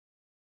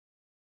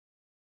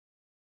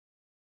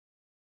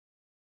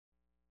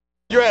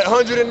You're at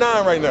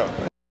 109 right now.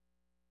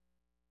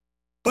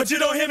 But you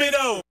don't hear me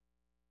though.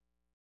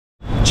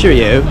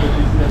 Cheerio.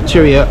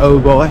 Cheerio, oh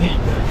boy.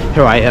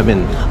 Here I am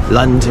in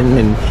London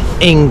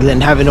and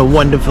England having a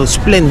wonderful,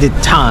 splendid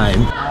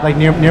time. Like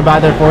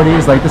nearby their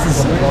 40s, like this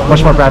is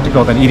much more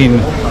practical than eating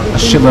a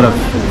shitload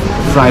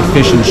of fried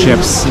fish and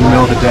chips in the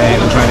middle of the day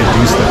and trying to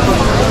do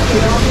stuff.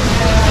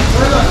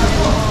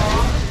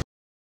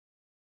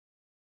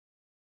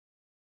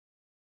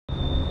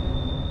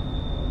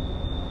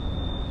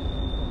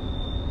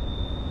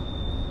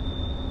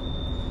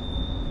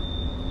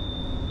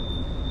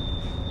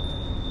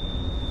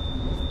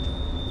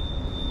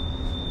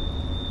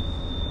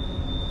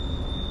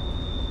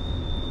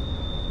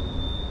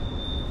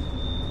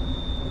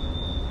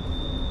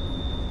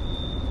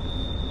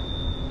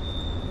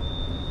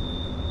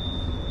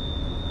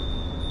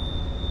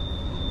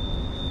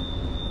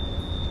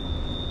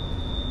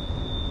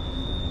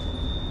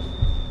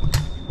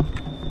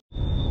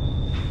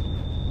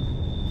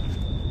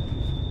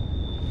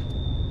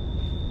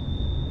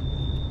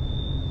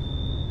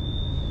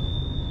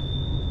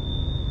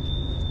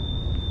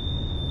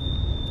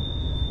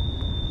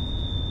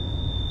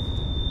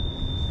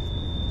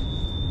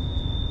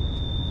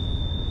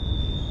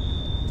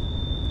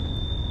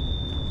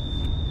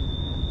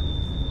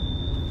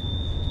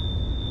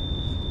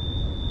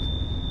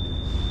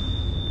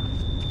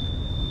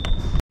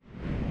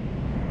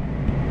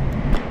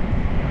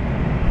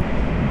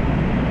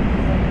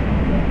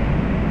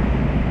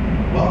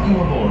 Welcome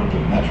aboard the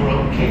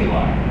Metro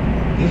K-Line.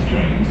 This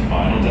train's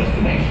final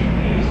destination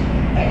is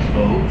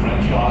Expo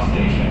Crenshaw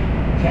Station.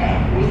 Tap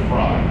with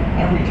pride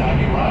every time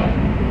you ride.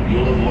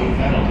 You'll avoid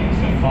penalties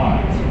and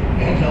fines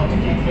and help to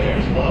keep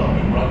fares low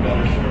and run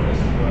better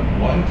service.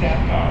 One tap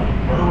card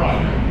per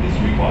rider is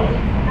required.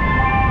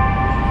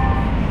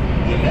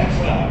 The next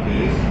stop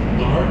is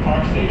Lamert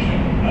Park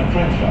Station on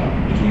Crenshaw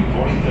between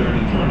 43rd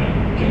and Vernon.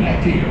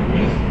 Connect here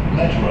with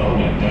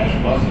Metro and Dash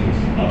buses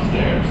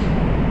upstairs.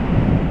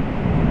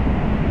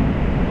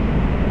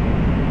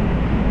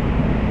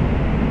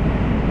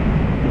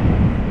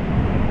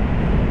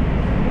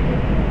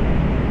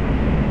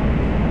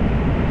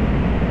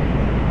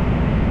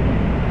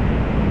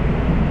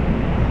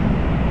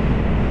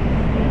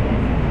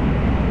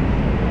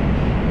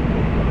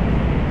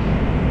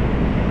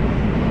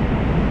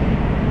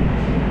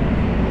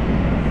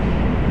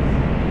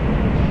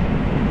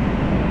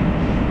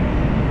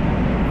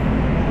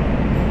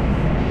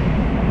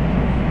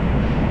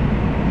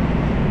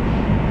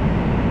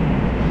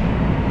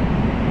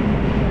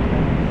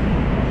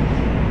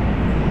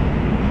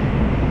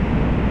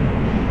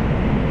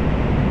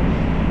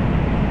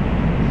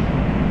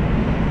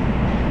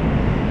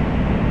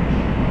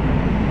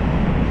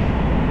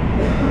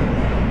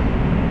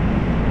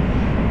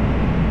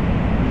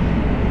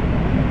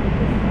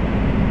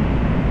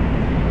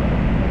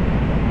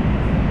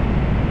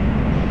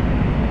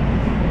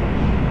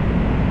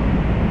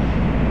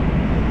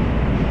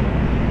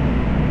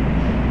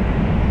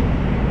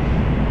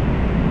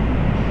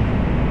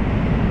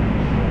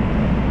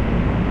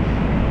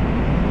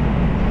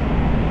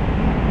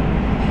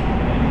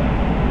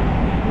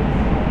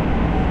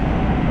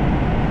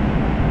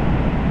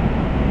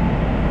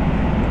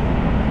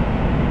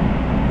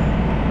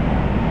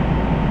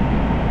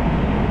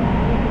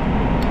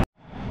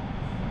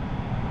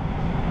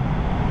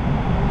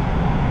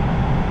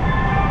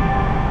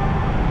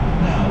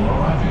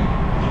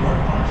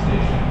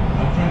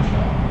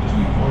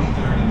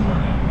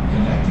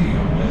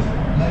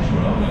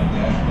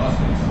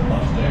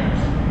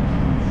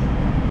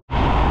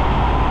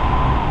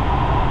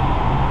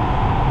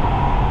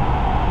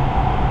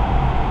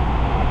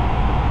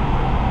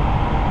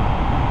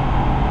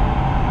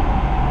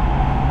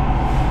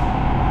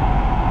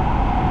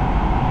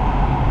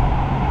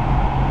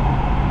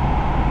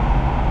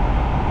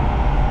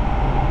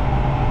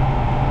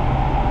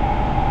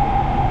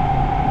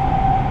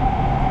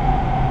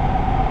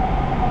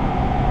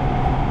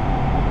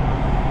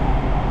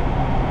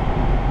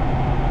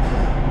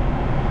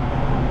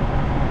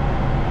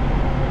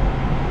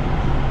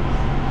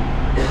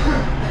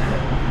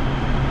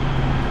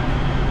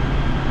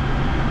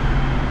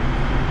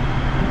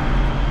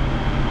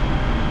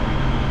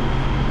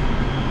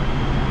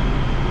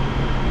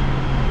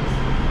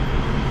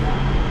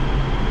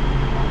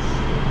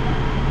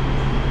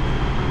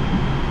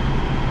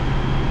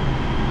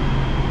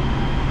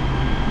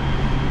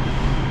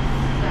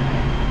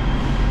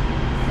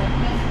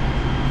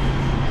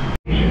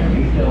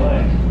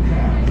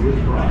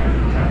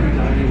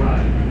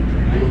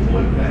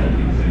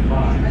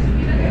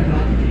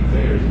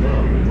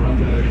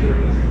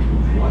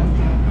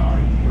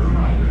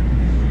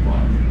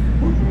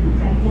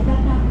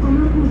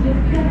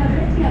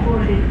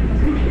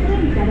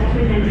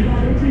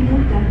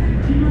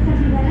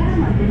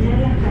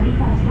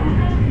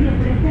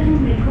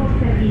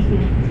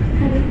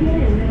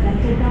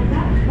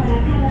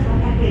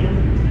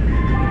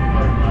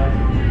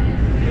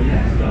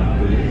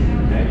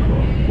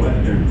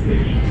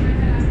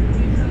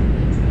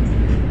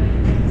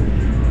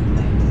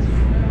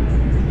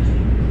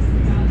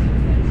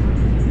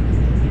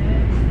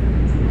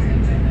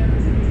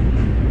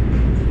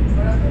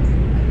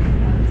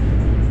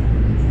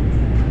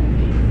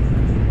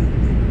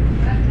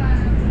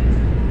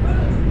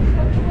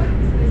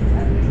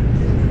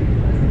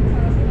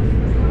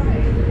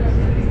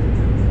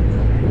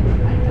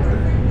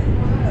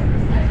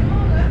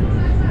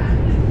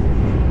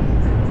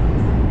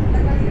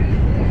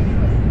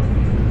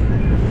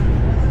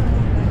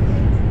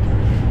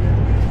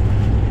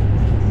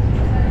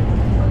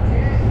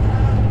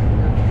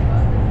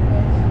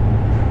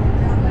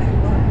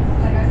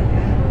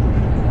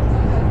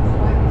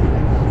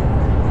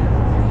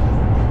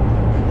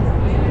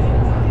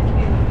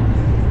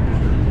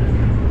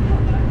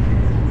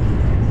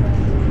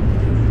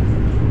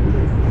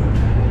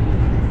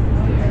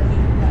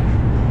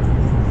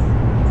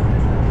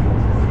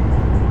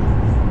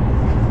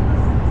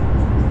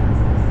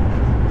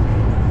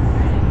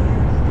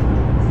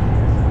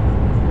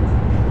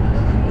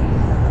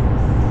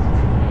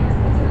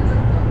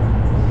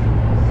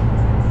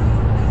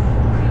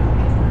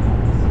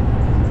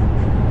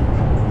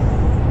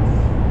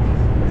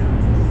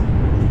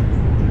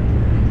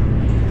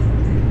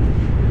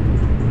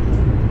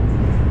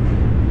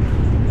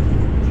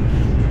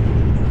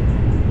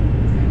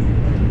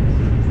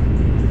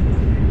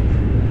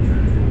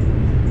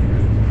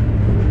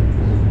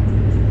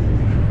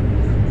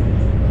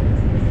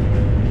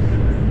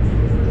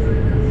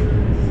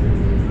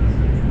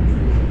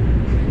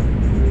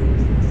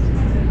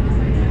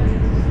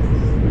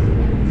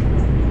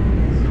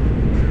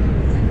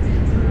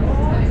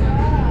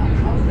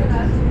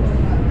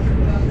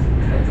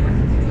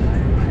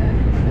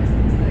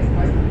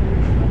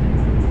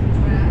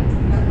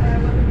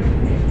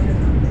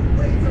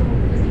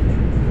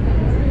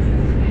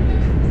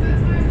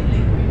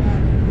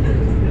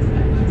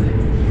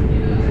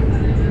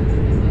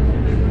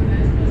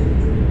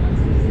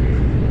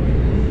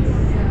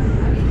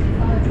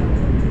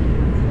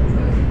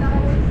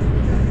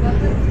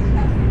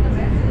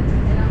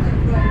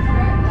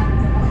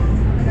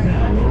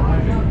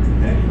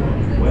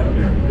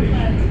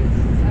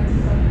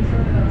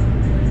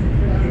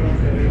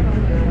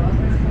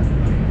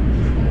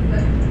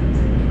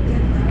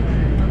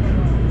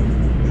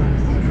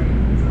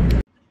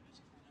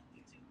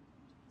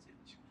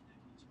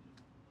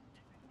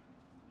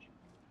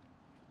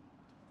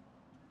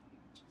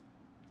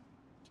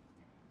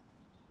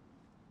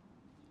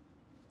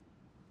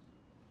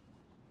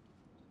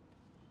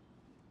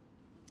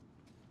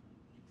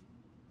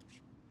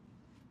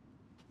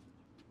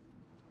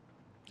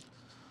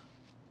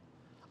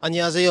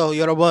 안녕하세요,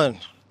 여러분.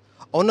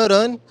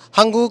 오늘은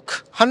한국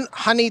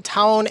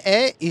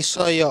한의타운에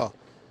있어요.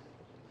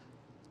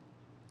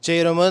 제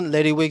이름은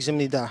레리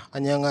윅스입니다.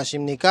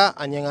 안녕하십니까?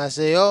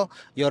 안녕하세요,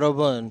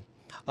 여러분.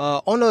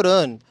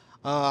 오늘은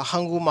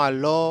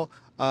한국말로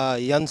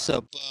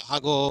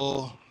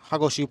연습하고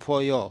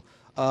싶어요.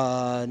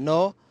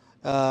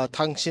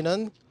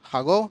 당신은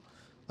하고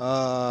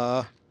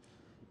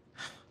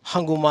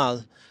한국말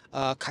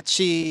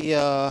같이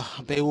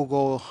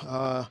배우고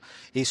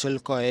있을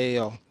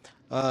거예요.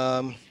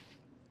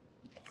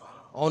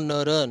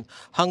 오늘은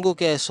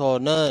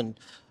한국에서는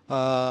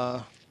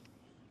let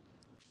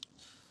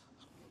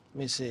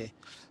me see.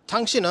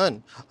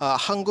 당신은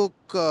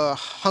한국어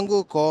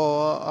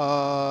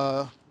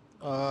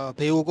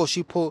배우고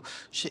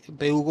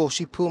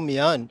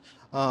싶으면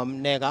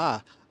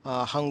내가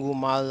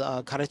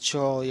한국말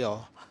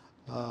가르쳐요.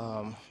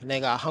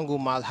 내가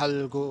한국말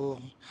할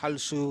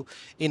수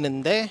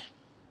있는데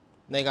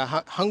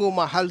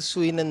한국말 할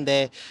수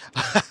있는데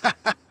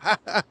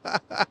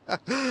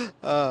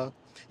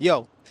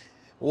yo,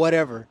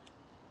 whatever.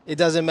 It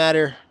doesn't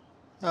matter.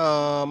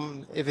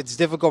 If it's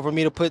difficult for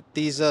me to put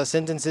these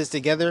sentences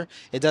together,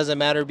 it doesn't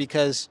matter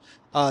because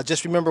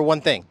just remember one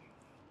thing.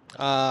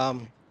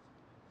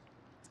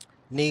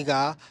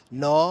 네가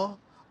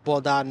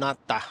너보다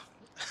낫다.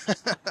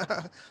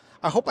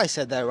 I hope I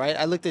said that right.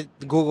 I looked at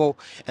Google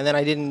and then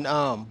I didn't.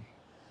 I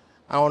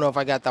don't know if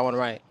I got that one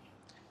right.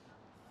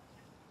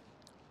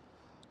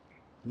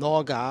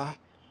 너가,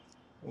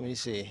 let me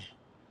see.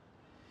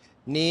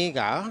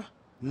 네가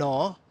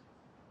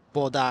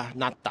너보다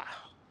낫다.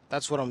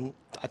 That's what I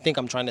think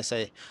I'm trying to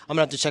say. I'm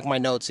gonna have to check my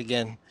notes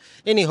again.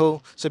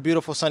 Anywho, it's a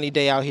beautiful sunny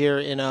day out here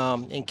in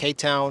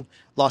K-Town,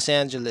 Los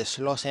Angeles,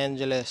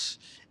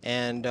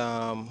 and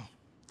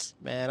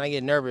man, I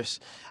get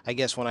nervous. I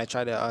guess when I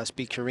try to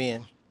speak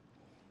Korean,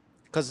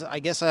 because I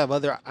guess I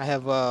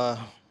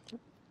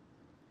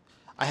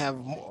have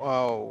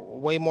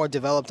way more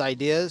developed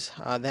ideas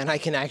than I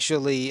can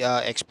actually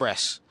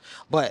express.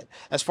 But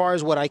as far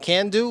as what I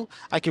can do,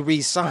 I can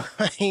read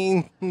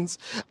signs.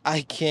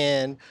 I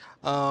can,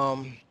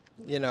 I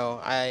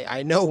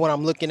know what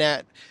I'm looking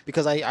at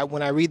because I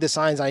when I read the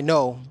signs, I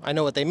know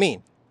what they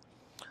mean.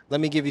 Let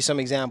me give you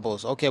some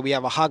examples. Okay, we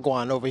have a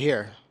hagwon over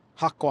here.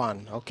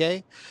 Hagwon,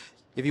 okay?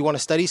 If you want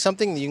to study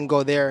something, you can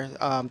go there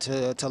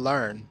to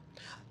learn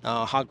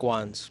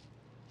hagwons.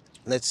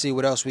 Let's see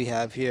what else we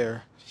have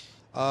here.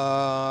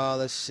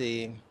 Let's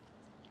see.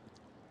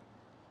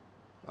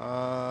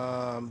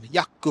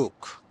 Yakguk.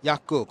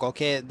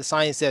 Okay, the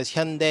sign says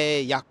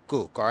Hyundai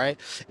Yakguk. All right.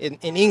 In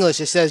English,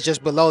 it says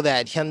just below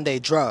that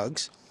Hyundai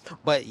drugs,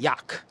 but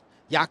yak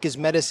is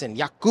medicine.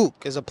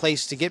 Yakguk is a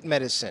place to get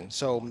medicine.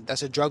 So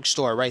that's a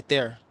drugstore right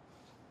there.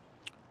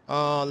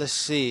 Let's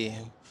see.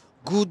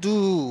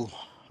 Gudu,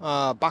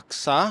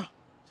 baksa.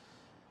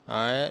 All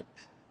right.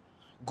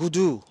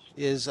 Gudu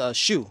is a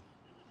shoe.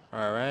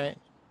 All right.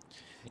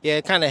 Yeah,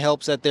 it kind of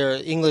helps that there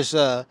are English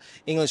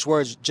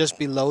words just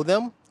below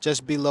them,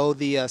 just below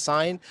the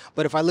sign.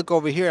 But if I look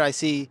over here, I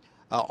see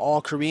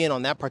all Korean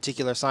on that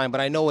particular sign,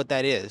 but I know what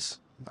that is.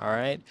 All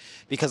right,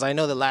 because I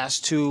know the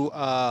last two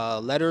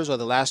letters or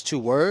the last two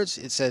words.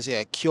 It says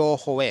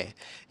Kyohoe,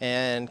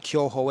 and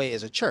Kyohoe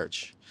is a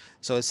church.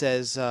 So it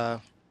says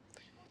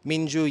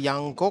Minju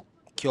Yanggok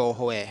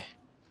Kyohoe.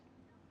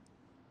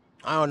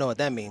 I don't know what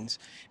that means.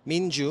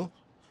 Minju,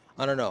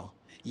 I don't know.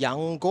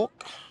 Yanggok.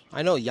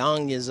 I know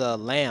yang is a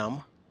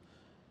lamb.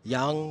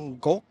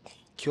 Yanggok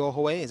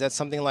Kyohoe. Is that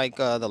something like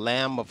the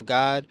Lamb of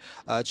God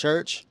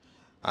church?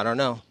 I don't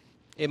know.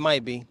 It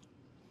might be.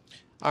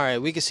 All right,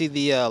 we can see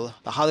the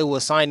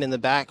Hollywood sign in the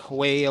back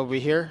way over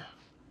here.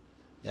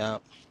 Yeah.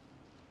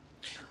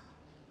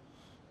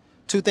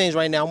 Two things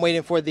right now. I'm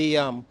waiting for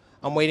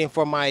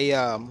my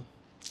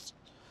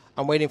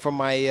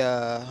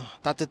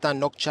따뜻한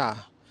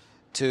녹차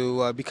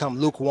to become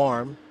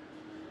lukewarm,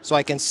 so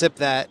I can sip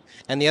that.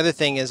 And the other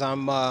thing is I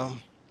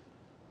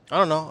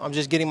don't know, I'm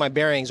just getting my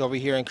bearings over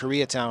here in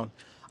Koreatown.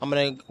 I'm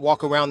gonna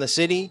walk around the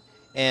city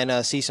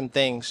and see some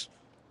things.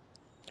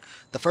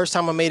 The first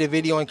time I made a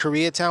video in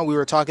Koreatown, we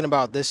were talking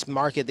about this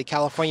market, the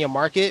California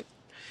market,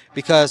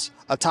 because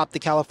atop the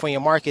California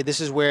market, this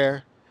is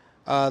where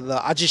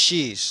the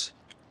ajishis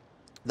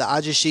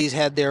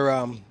had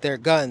their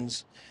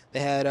guns. They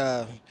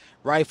had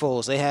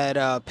rifles, they had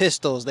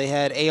pistols, they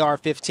had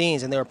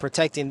AR-15s, and they were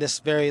protecting this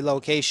very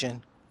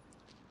location.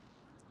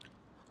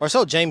 Or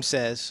so James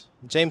says.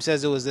 James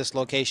says it was this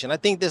location. I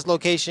think this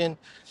location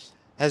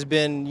has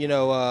been,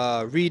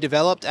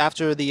 redeveloped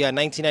after the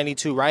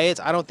 1992 riots.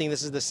 I don't think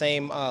this is the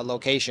same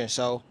location.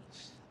 So,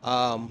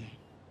 but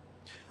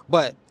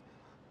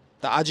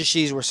the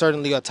ajishis were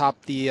certainly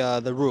atop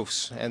the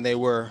roofs, and they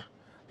were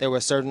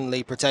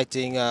certainly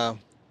protecting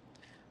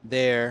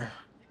their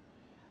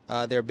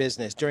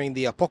business during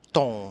the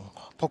Pokdong.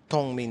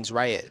 Pokdong means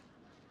riot.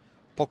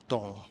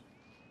 Pokdong.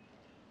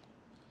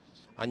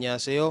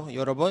 안녕하세요,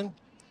 여러분.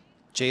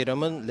 제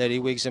이름은 레리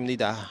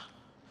윅스입니다.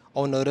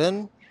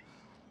 오늘은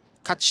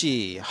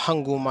같이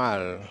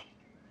한국말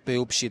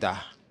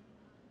배웁시다.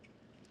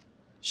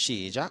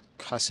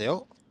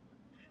 시작하세요.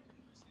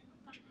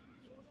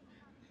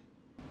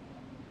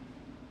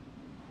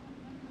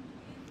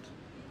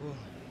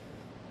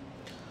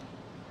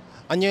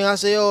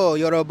 안녕하세요,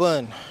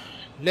 여러분.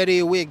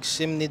 레리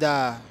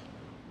윅스입니다.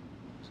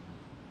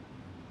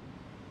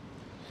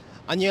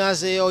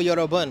 안녕하세요,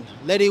 여러분.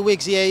 레리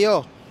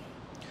윅스예요.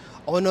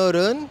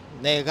 오늘은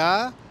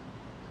내가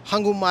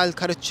한국말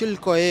가르칠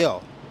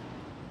거예요.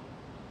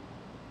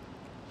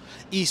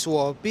 이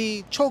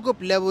수업이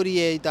초급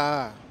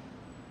레벨이다.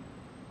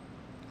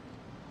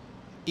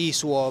 이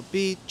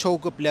수업이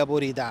초급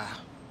레벨이다.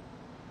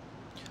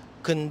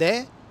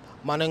 근데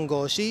많은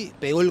것이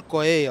배울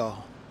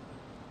거예요.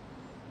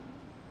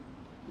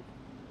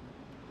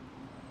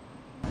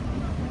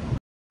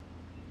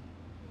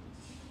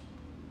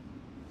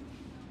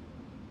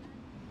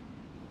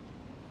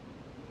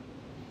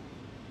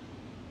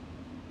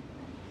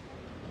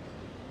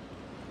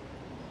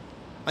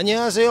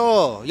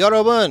 안녕하세요,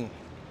 여러분.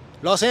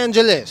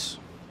 로스앤젤레스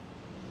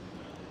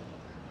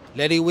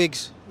레리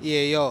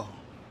윅스이에요.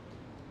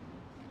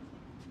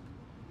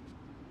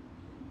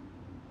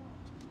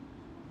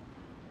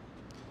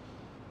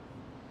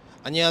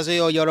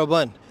 안녕하세요,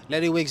 여러분.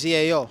 레리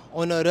윅스이에요.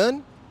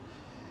 오늘은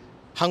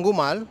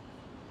한국말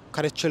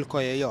가르칠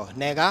거예요.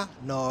 내가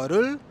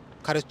너를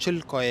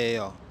가르칠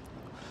거예요.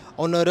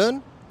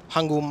 오늘은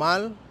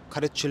한국말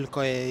가르칠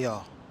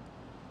거예요.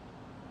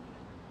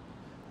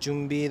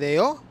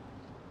 준비돼요?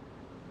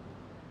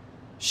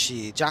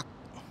 시작.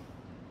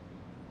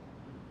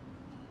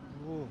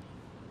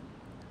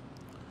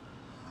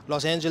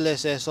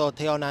 로스앤젤레스에서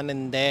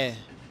태어났는데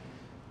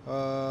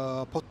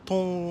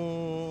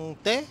보통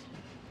때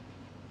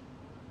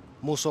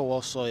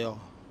무서웠어요.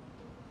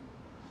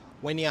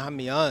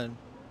 왜냐하면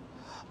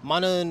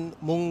많은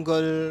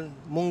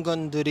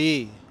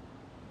물건들이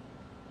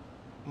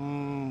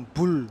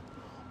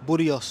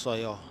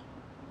불이었어요.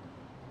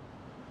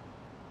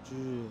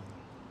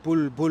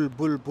 불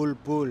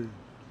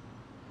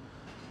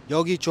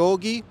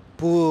여기저기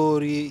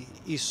불이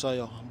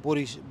있어요.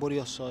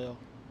 불이었어요.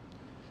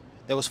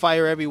 There was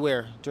fire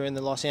everywhere during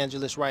the Los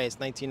Angeles riots,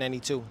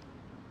 1992.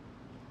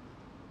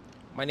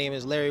 My name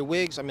is Larry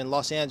Wiggs. I'm in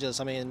Los Angeles.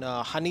 I'm in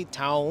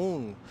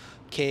Honeytown,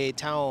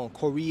 K-Town,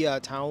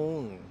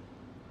 Koreatown.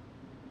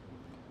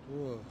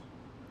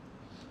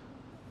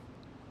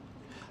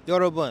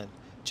 여러분,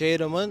 제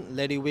이름은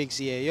레리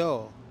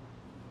윅스이에요.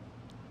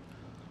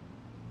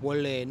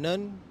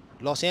 원래는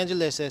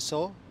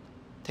로스앤젤레스에서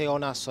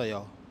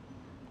태어났어요.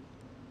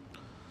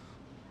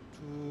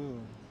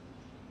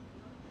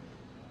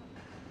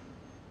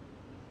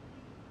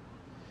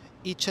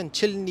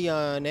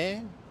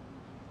 2007년에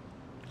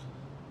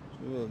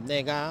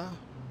내가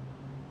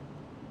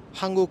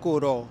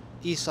한국으로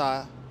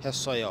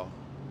이사했어요.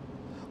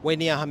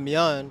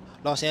 왜냐하면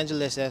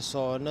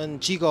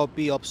로스앤젤레스에서는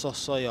직업이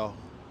없었어요.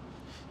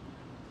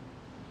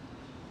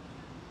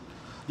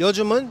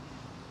 요즘은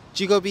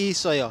직업이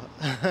있어요.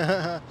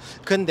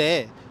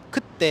 근데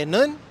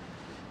그때는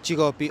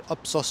직업이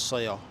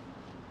없었어요.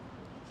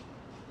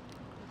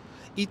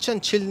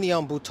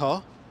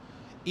 2007년부터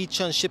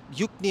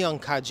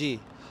 2016년까지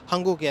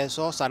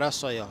한국에서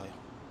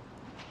살았어요.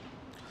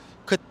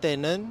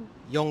 그때는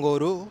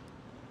영어로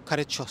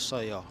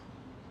가르쳤어요.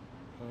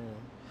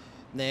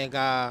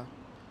 내가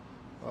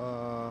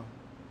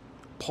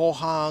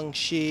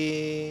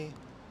포항시,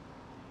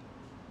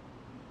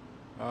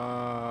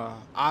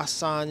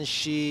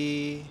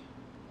 아산시,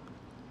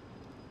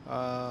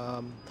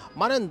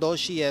 많은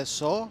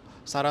도시에서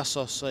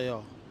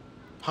살았었어요.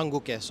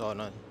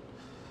 한국에서는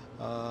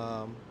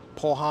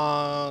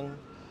포항,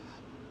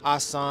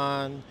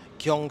 아산,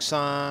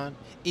 경산,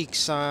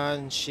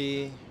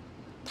 익산시,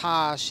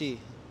 다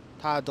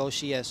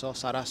도시에서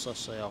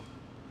살았었어요.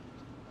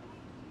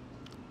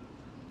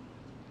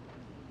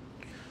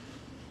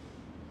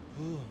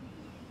 음.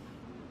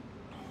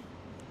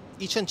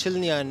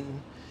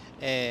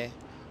 2007년에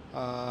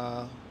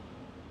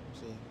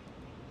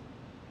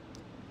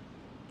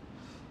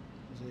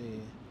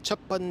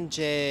첫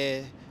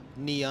번째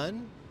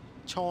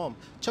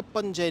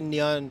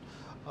년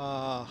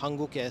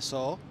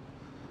한국에서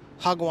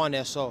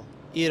학원에서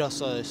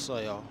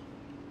일했었어요.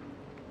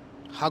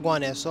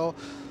 학원에서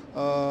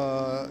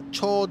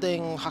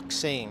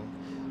초등학생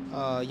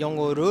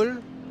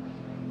영어를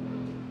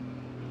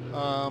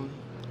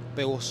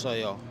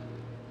배웠어요.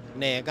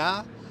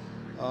 내가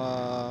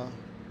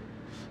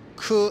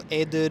그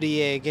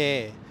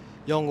애들에게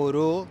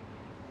영어로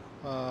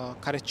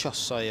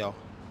가르쳤어요.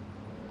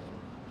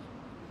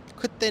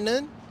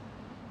 그때는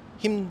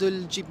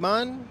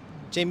힘들지만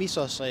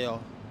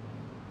재밌었어요.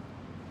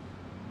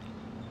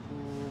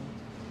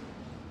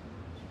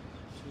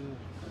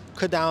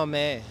 그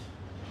다음에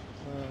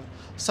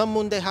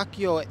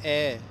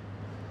선문대학교에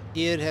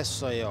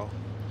일했어요.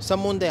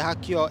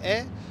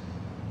 선문대학교에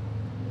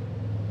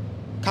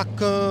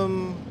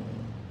가끔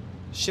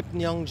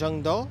 10년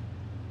정도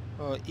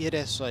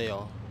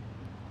일했어요.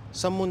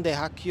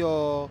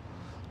 선문대학교는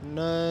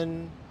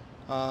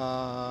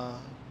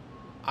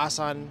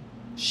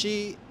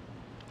아산시에서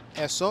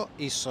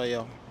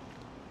있어요.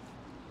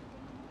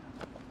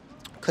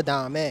 그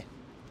다음에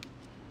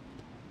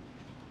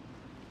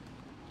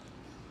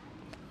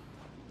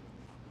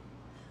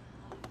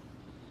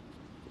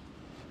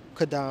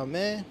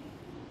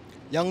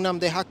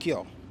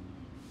영남대학교.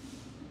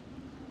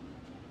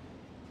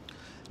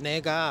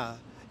 내가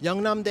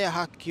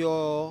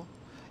영남대학교에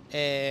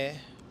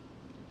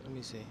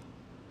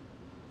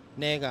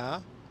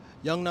내가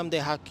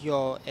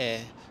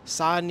영남대학교에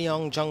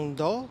 4년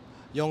정도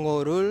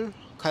영어를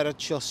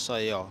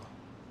가르쳤어요.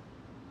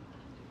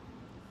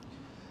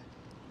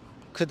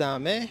 그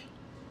다음에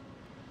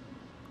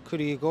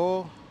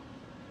그리고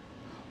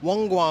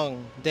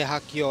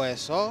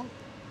원광대학교에서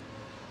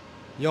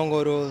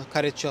영어를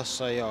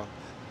가르쳤어요.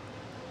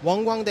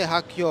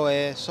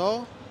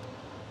 원광대학교에서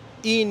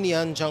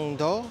 2년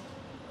정도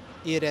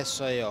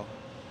일했어요.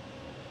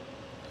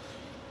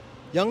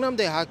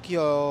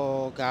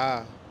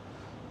 영남대학교가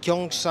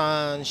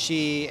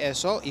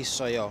경산시에서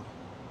있어요.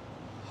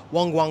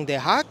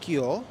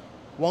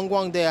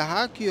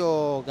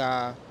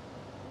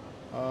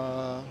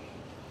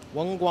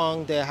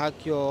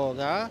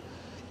 원광대학교가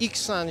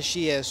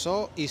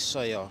익산시에서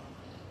있어요.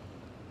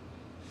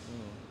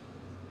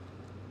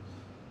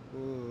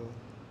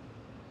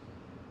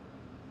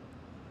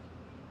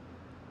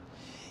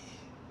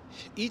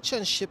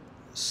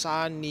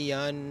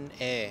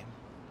 2014년에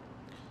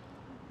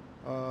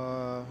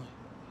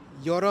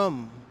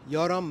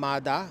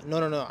여름마다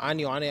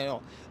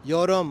아니요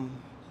여름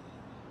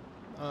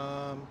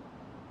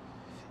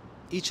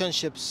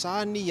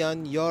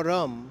 2014년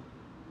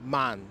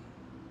여름만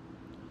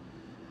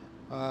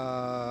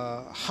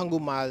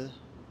한국말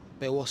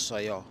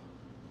배웠어요.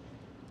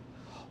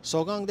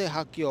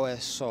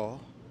 서강대학교에서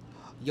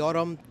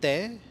여름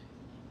때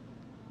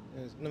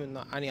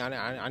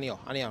아니요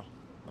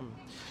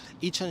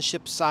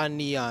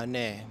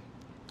 2014년에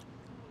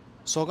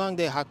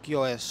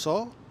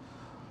서강대학교에서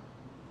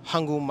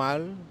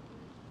한국말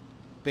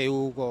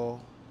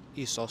배우고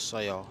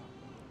있었어요.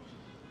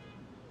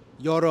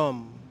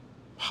 여름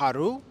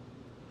하루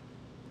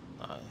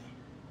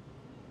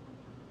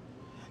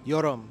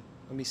let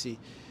me see.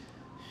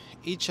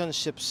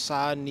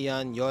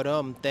 2014년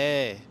여름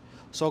때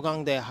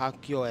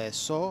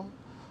서강대학교에서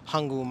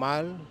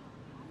한국말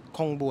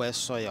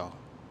공부했어요.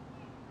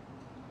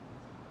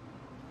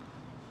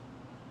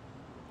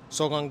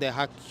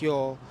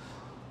 서강대학교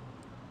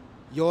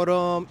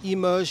여름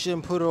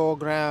이머션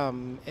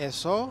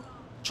프로그램에서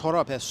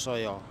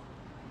졸업했어요.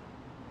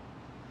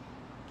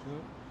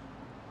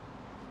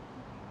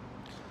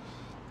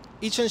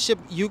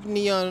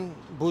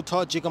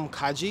 2016년부터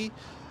지금까지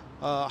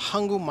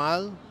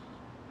한국말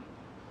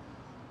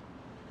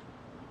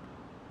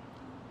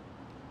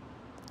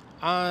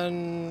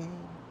안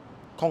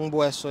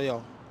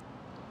공부했어요.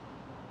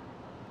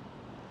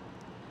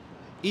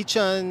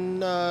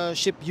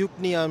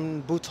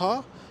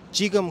 2016년부터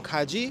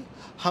지금까지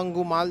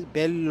한국말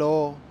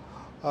별로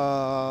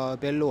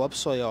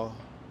없어요.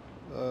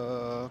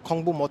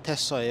 공부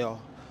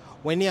못했어요.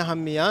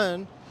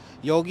 왜냐하면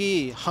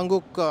여기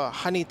한국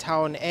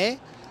한의타운에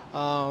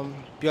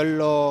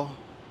별로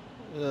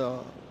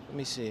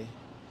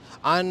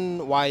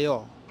안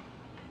와요.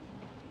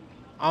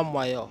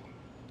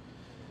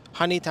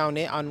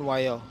 한의타운에 안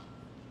와요.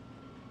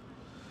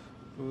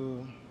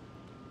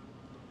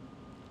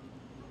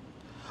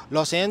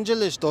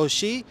 로스앤젤레스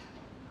도시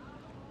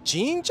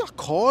진짜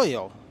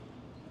커요.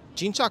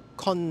 진짜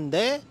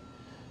큰데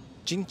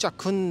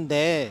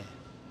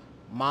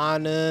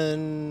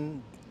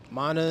많은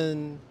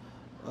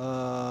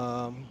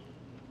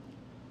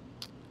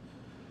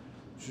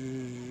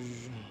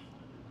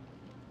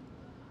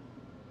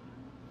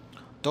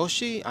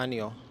도시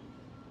아니요.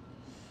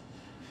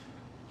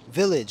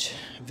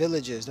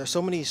 villages. There's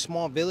so many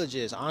small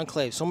villages,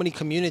 enclaves, so many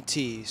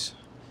communities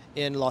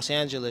in Los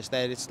Angeles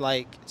that it's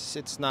like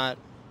it's not.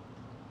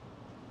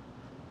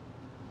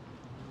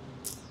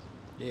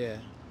 Yeah.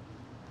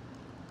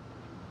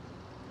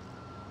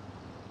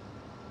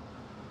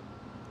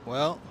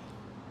 Well,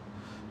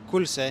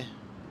 글쎄.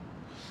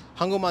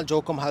 한국말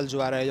조금 할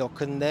줄 알아요.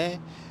 근데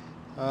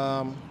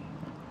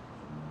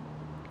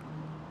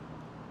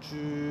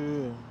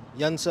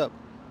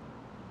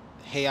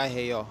연습해야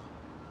해요.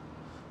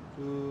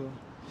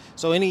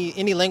 So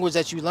any language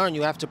that you learn,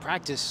 you have to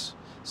practice.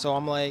 So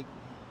I'm like,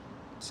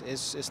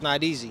 it's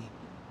not easy.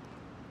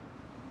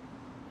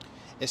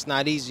 It's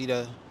not easy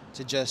to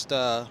just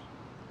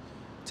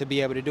to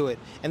be able to do it.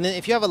 And then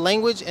if you have a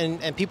language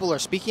and people are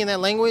speaking that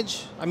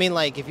language, I mean,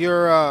 like if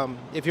you're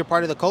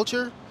part of the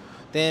culture,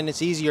 then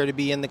it's easier to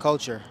be in the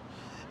culture.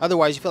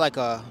 Otherwise, I feel like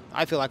a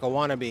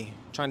wannabe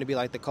trying to be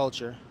like the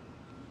culture.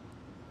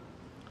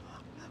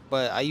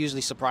 But I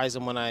usually surprise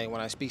them when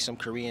I speak some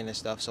Korean and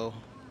stuff. So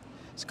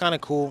it's kind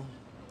of cool.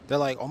 They're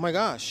like, "Oh my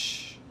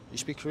gosh, you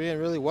speak Korean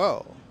really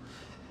well."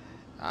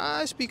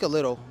 I speak a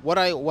little. What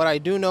I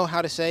do know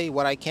how to say,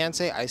 what I can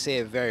say, I say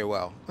it very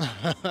well.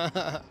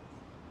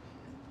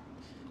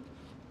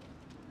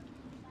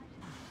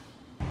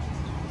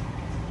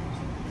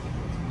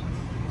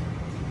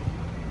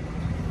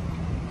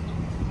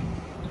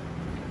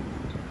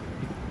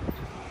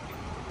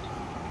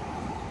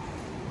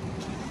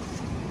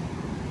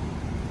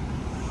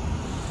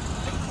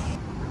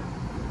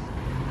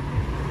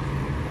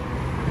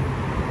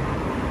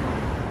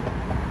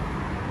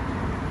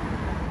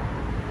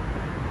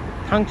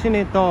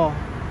 당신이 또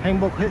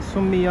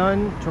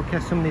행복했으면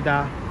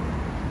좋겠습니다.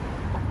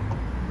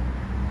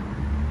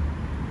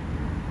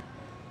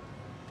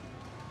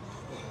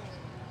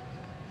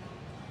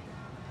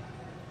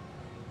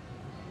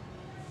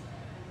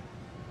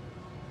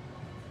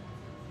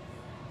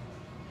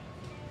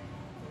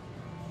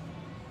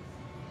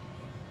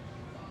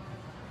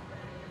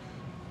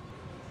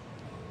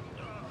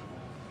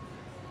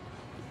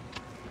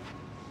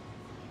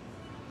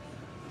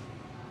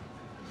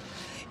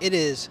 It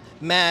is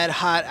mad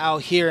hot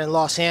out here in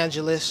Los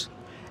Angeles,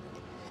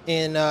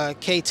 in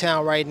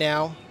K-Town right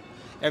now.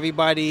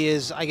 Everybody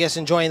is, I guess,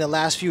 enjoying the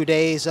last few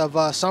days of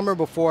summer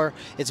before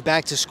it's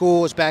back to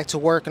school, it's back to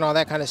work and all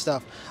that kind of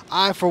stuff.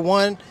 I, for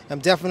one,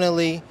 I'm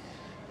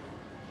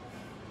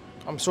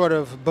sort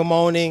of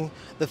bemoaning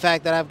the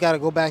fact that I've got to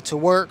go back to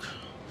work,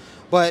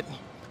 but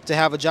to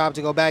have a job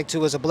to go back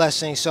to is a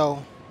blessing,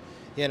 so,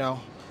 you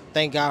know,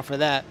 thank God for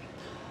that.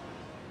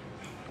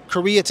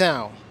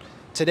 Koreatown.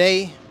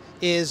 Today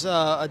is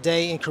a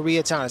day in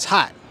Koreatown. It's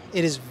hot.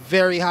 It is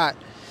very hot.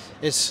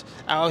 It's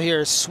out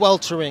here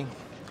sweltering,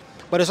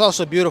 but it's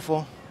also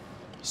beautiful.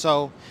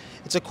 So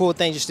it's a cool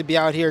thing just to be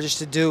out here, just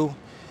to do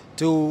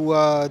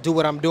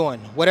what I'm doing,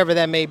 whatever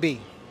that may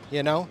be,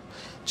 you know,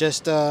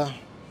 just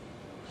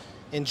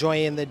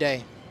enjoying the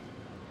day.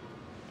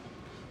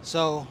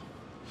 So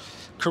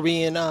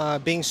Korean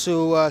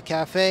Bingsu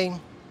Cafe.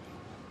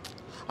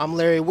 I'm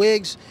Larry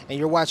Wiggs, and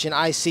you're watching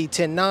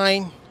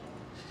iSee109.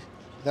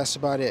 That's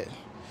about it.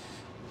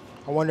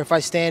 I wonder if I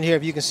stand here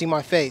if you can see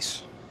my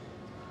face.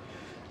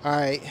 All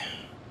right.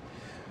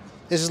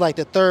 This is like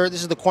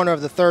this is the corner of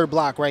the third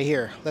block right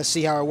here. Let's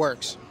see how it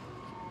works.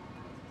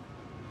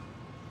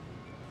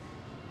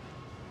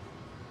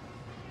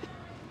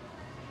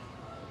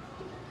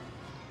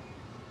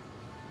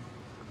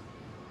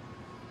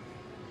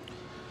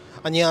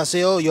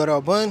 안녕하세요,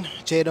 여러분.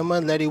 제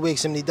이름은 레리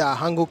윅스입니다.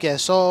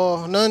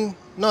 한국에서는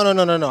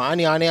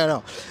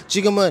아니요.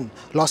 지금은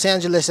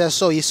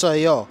로스앤젤레스에서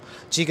있어요.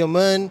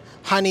 지금은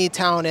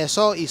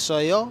한이타운에서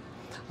있어요.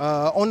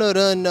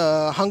 오늘은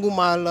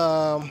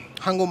한국말로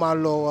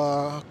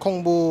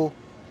공부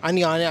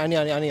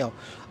아니요.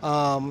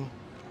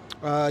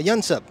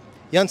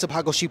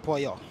 연습하고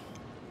싶어요.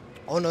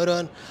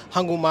 오늘은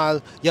한국말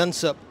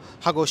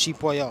연습하고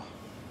싶어요.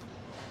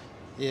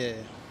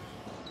 예.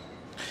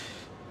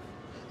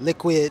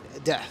 Liquid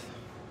death.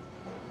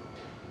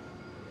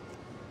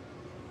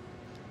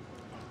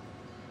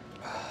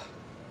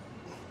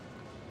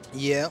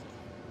 Yeah.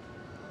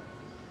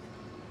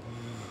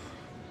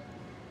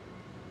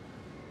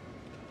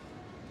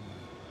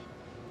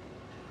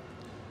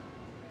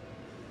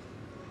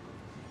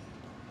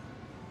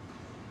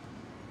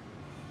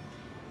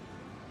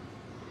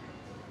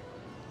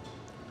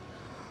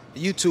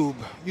 YouTube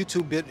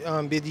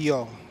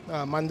비디오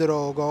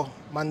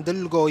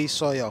만들고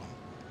있어요.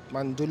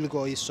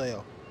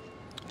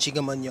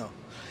 지금은요.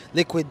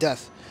 Liquid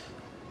death.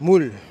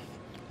 물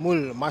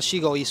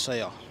마시고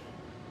있어요.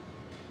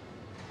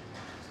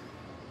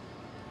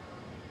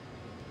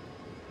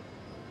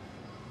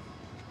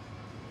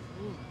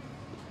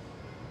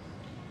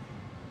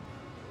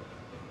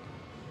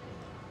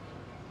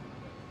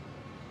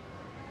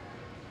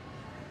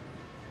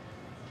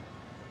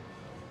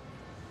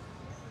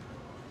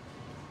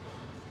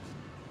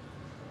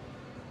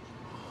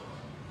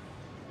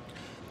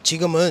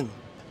 지금은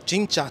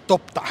진짜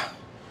덥다.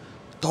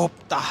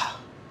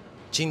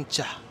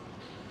 진짜.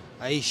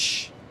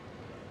 아이씨.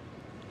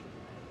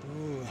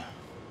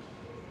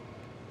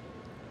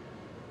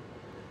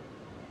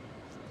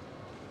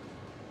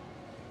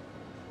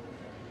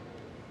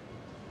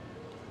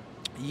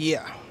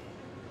 Yeah.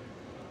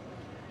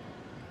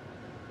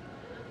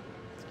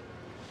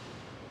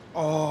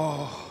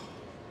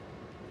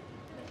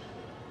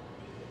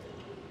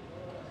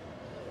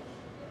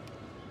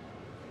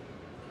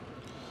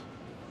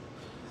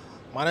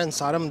 많은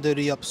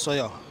사람들이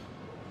없어요.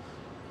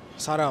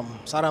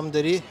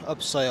 사람들이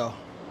없어요.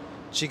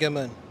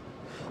 지금은.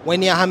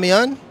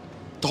 왜냐하면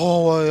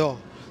더워요.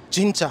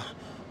 진짜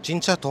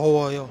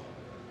더워요.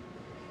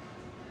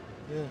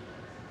 예.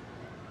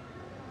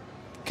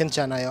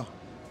 괜찮아요.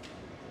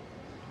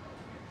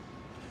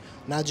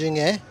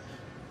 나중에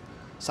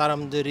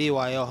사람들이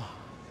와요.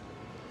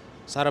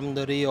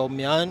 사람들이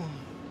오면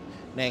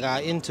내가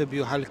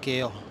인터뷰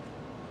할게요.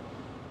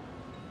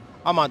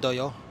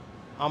 아마도요.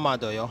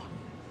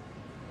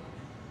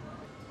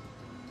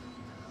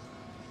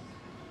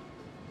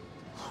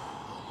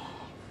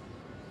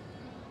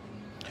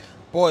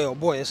 Boy, oh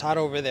boy, it's hot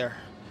over there.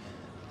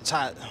 It's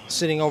hot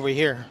sitting over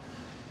here.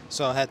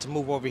 So I had to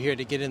move over here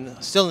to get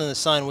still in the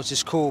sun, which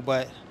is cool,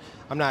 but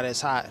I'm not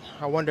as hot.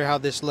 I wonder how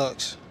this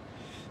looks.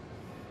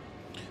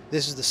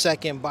 This is the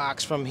second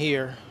box from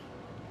here.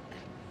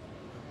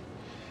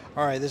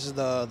 All right, this is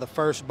the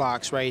first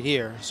box right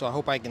here. So I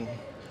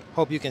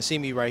hope you can see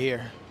me right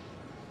here.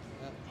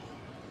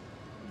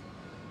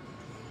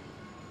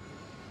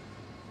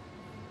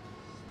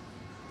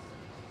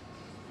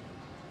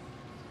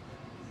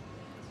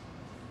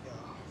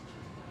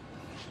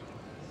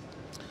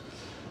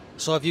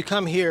 So if you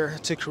come here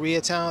to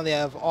Koreatown, they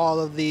have all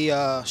of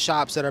the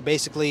shops that are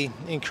basically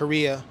in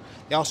Korea.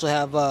 They also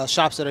have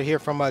shops that are here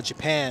from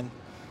Japan.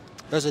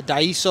 There's a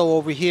Daiso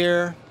over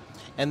here,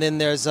 and then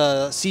there's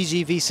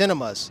CGV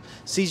Cinemas.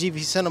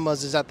 CGV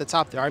Cinemas is at the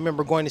top there. I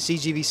remember going to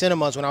CGV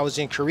Cinemas when I was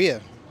in Korea.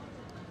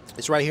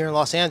 It's right here in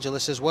Los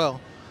Angeles as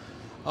well.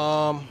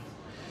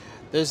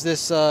 There's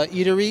this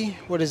eatery.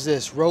 What is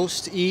this?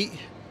 Roast Eat.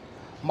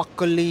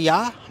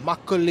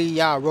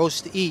 Makgeolli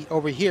Roast Eat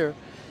over here.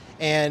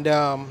 And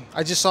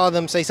I just saw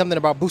them say something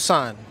about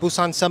Busan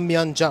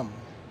Samyeonjum.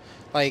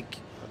 Like,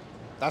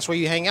 that's where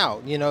you hang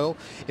out, you know.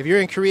 If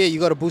you're in Korea, you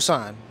go to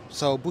Busan.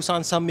 So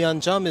Busan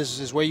Samyeonjum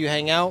is where you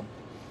hang out.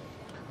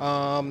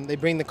 They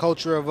bring the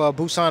culture of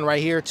Busan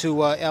right here to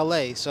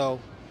LA. So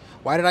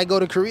why did I go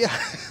to Korea?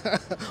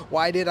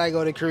 Why did I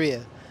go to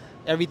Korea?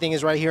 Everything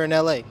is right here in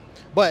LA.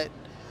 But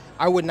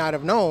I would not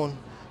have known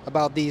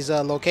about these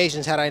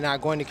locations had I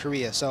not gone to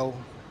Korea. So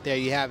there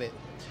you have it.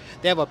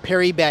 They have a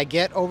Paris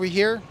Baguette over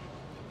here.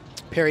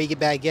 Paris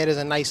Baguette is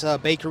a nice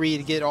bakery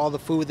to get all the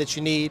food that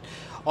you need,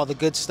 all the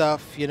good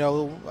stuff, you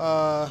know.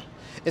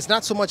 It's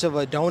not so much of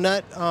a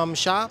donut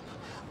shop,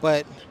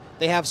 but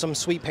they have some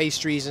sweet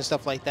pastries and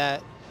stuff like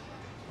that.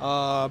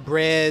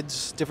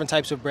 Breads, different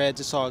types of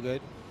breads, it's all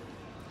good.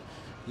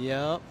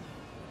 Yep.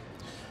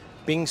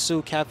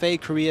 Bingsu Cafe,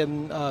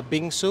 Korean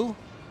bingsu.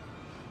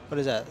 What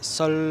is that?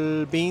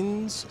 Seol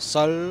beans,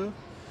 Seol.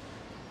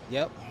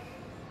 Yep.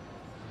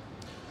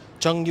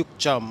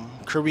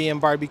 Jeonggukjeom, Korean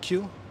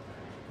barbecue.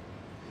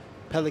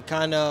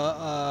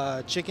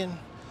 Pelicana chicken.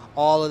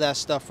 All of that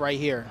stuff right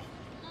here.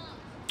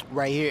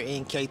 Right here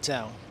in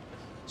K-Town.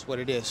 That's what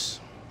it is.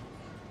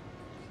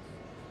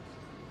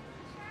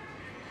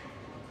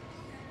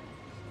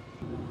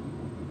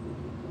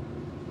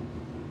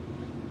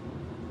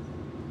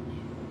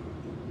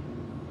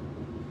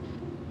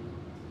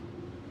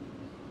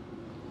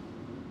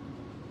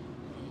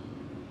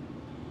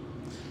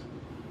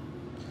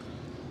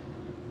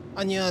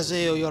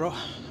 안녕하세요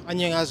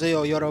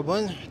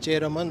여러분. 제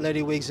이름은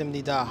레리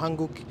윅스입니다.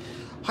 한국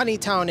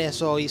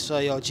허니타운에서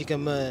있어요.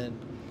 지금은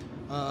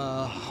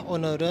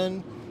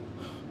오늘은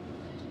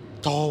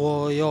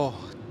더워요.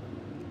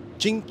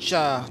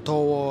 진짜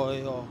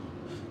더워요.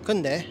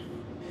 근데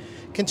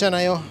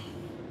괜찮아요.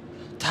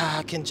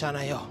 다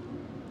괜찮아요.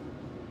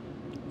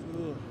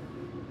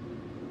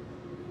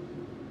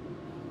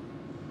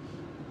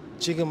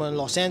 지금은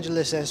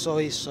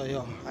로스앤젤레스에서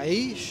있어요.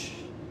 아이씨.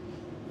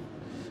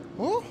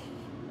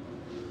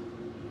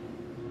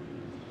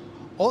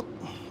 옷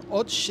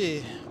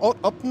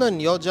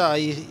없는 여자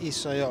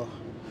있어요.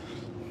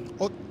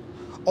 옷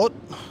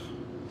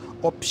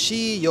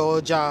없이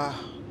여자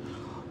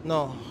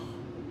no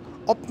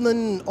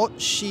없는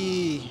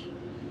옷이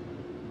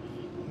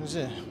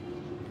뭐지?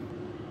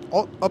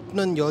 옷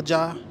없는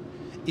여자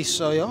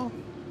있어요.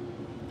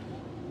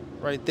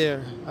 Right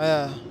there.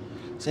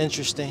 It's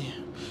interesting.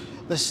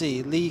 Let's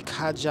see. Lee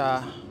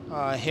Kaja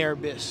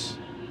Hairbis.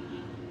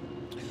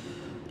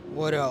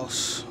 What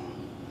else?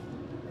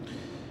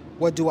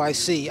 What do I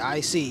see?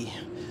 iSee.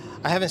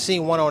 I haven't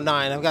seen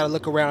 109. I've got to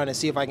look around and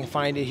see if I can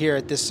find it here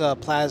at this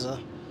plaza.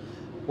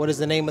 What is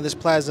the name of this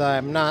plaza?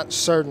 I'm not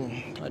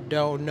certain. I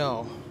don't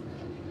know.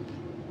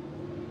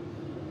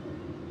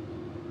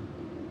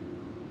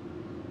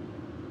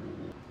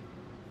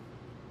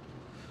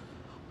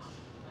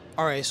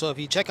 Alright, so if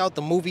you check out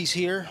the movies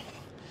here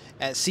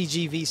at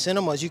CGV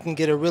Cinemas, you can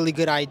get a really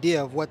good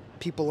idea of what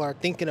people are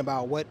thinking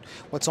about,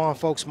 what's on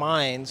folks'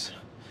 minds.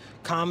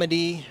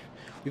 Comedy.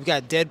 We've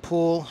got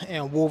Deadpool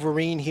and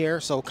Wolverine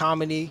here. So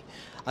comedy,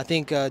 I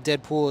think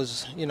Deadpool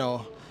is, you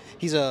know,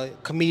 he's a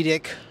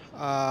comedic,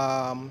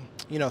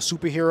 you know,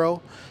 superhero.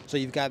 So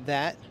you've got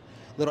that.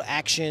 Little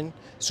action,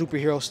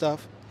 superhero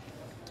stuff.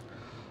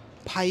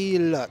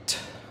 Pilot.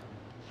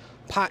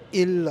 I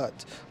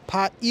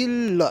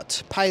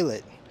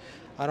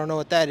don't know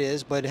what that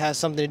is, but it has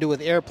something to do with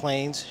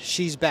airplanes.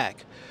 She's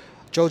back.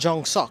 Jo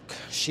Jung-suk,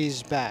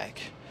 she's back.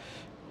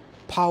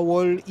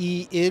 8월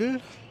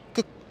 2일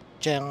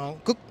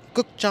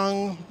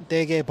극장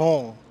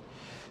대개봉,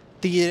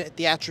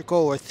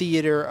 theatrical or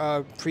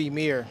theater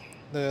premiere.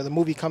 The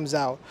movie comes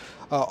out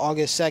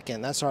August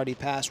 2nd. That's already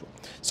passed.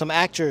 Some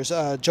actors: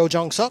 Jo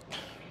Jung-suk,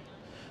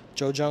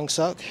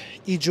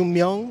 Lee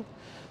Jung-myung,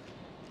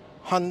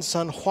 Han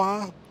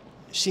Sun-hwa,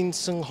 Shin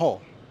Seung-ho.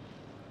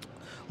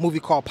 Movie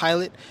called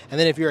Pilot. And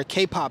then if you're a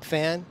K-pop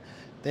fan,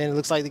 then it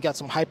looks like they got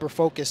some Hyper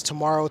Focus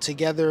tomorrow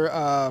together,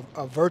 a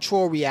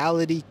virtual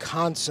reality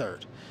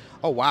concert.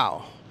 Oh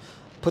wow.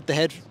 Put the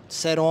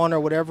headset on or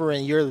whatever,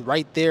 and you're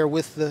right there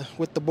with the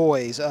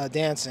boys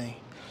dancing.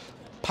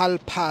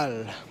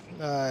 팔팔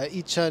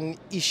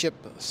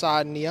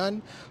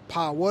 2024년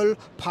 8월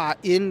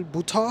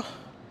 8일부터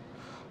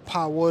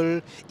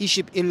 8월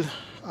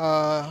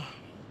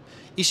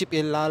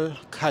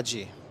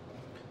 21일날까지.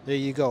 There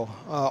you go.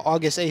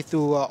 August 8th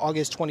through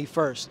August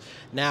 21st.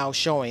 Now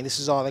showing. This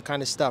is all that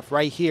kind of stuff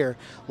right here.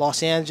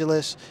 Los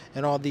Angeles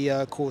and all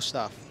the cool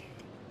stuff.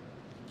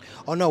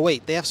 Oh no,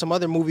 wait, they have some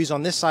other movies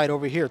on this side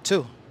over here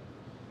too.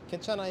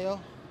 괜찮아요?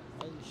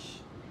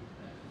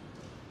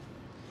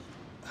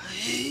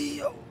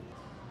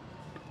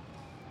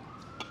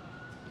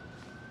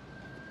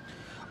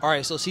 All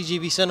right, so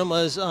CGV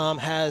Cinemas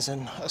has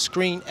a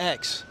Screen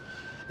X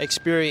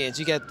experience.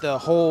 You get the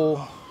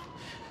whole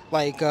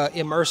like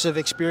immersive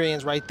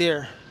experience right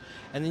there,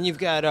 and then you've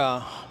got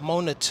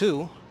Mona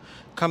 2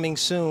 coming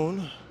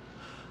soon.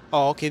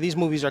 Oh, okay, these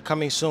movies are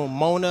coming soon.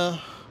 Moana,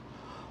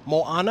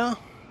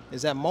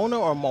 is that Mona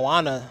or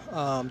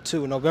Moana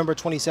 2? November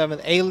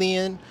 27th.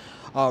 Alien,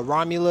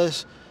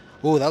 Romulus.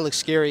 Ooh, that looks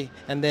scary.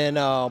 And then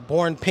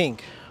Born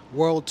Pink,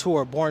 World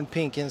Tour, Born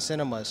Pink in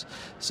cinemas.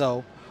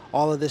 So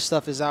all of this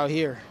stuff is out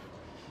here.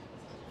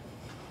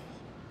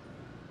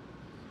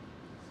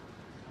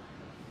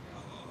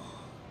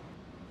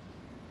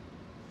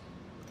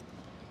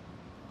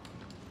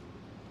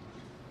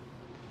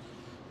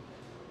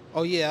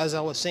 Oh yeah, as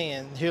I was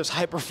saying, here's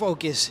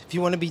Hyperfocus. If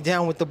you want to be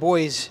down with the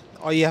boys,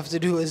 all you have to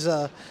do is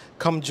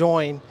come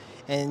join,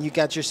 and you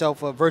got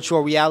yourself a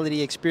virtual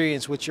reality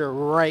experience, which you're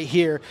right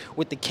here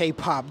with the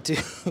K-pop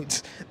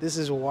dudes. This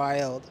is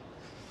wild.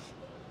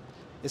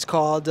 It's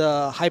called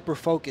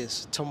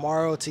Hyperfocus,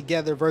 Tomorrow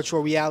Together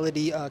virtual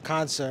reality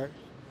concert.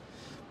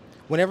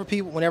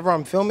 Whenever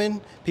I'm filming,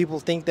 people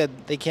think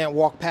that they can't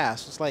walk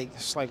past. It's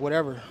like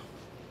whatever.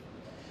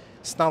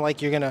 It's not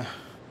like you're gonna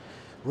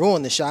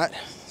ruin the shot.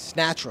 It's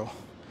natural.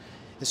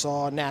 It's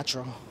all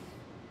natural.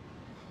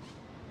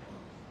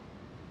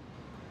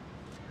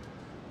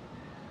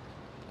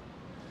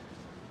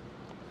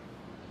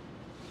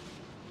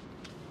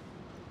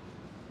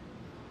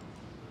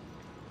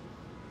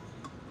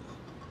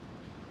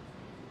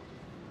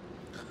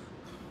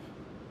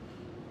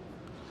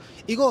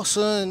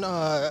 이곳은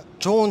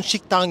좋은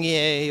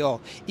식당이에요.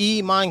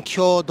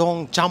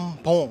 이만교동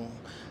짬뽕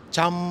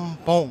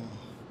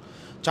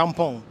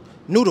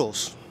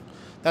noodles.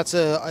 That's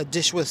a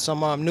dish with some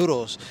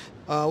noodles.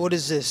 What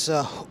is this?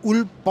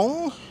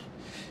 Ulbong?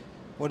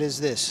 What is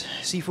this?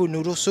 Seafood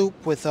noodle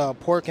soup with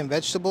pork and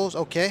vegetables.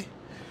 Okay.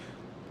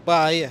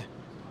 But yeah,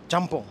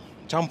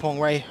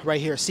 jampong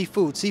right here.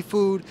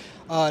 Seafood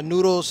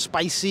noodles,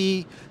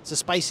 spicy. It's a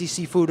spicy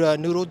seafood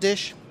noodle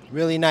dish.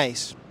 Really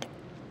nice.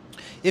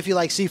 If you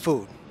like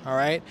seafood, all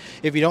right.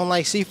 If you don't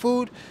like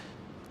seafood,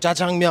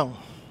 jjajangmyeon,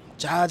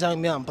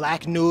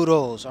 black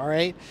noodles, all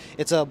right.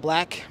 It's a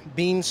black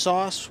bean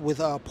sauce with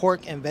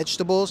pork and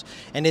vegetables,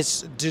 and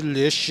it's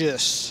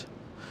delicious.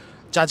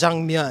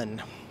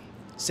 Jjajangmyeon.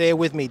 Say it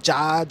with me,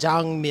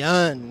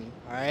 jjajangmyeon,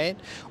 all right.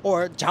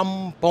 Or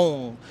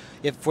jampong,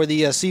 if for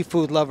the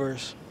seafood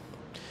lovers.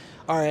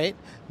 All right.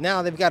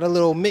 Now they've got a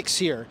little mix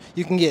here.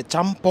 You can get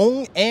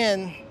jampong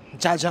and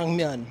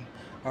jjajangmyeon.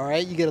 All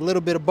right, you get a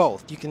little bit of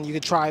both. You can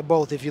try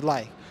both if you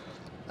like.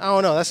 I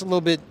don't know, that's a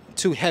little bit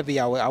too heavy,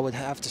 I would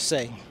have to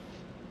say.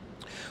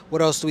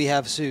 What else do we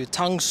have? So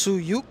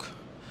Tangsuyuk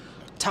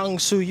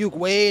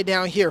way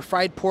down here.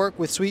 Fried pork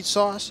with sweet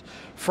sauce,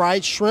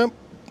 fried shrimp,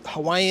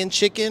 Hawaiian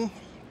chicken,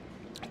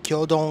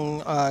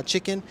 gyodong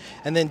chicken,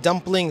 and then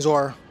dumplings,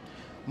 or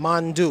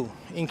mandu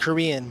in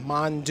Korean.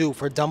 Mandu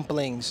for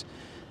dumplings.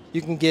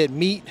 You can get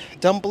meat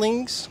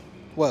dumplings.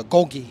 Well,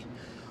 gogi.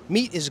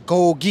 Meat is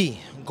gogi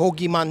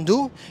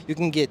mandu. You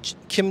can get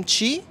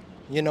kimchi.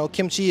 You know,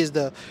 kimchi is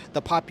the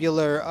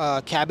popular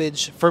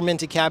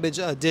fermented cabbage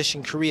dish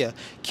in Korea.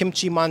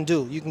 Kimchi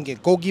mandu. You can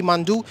get gogi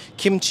mandu,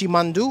 kimchi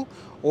mandu,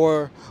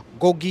 or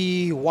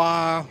gogi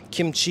wa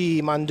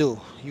kimchi mandu.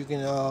 You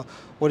can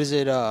what is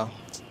it?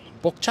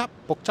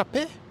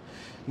 Bokchape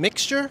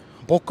mixture.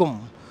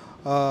 Bokum,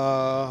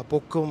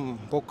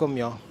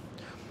 yo.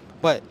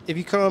 But if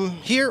you come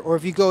here, or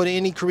if you go to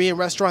any Korean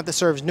restaurant that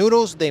serves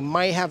noodles, they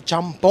might have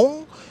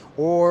jampong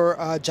or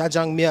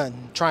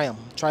jjajangmyeon.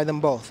 Try them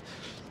both.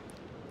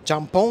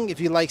 Jampong if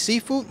you like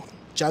seafood,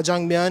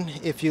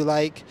 jjajangmyeon if you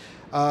like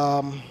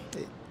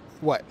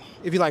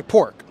if you like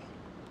pork.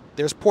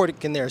 There's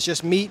pork in there. It's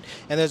just meat,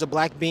 and there's a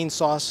black bean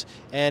sauce,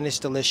 and it's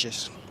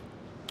delicious.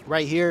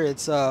 Right here,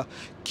 it's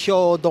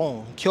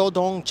gyodong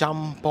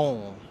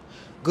jampong.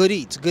 Good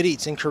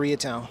eats in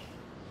Koreatown.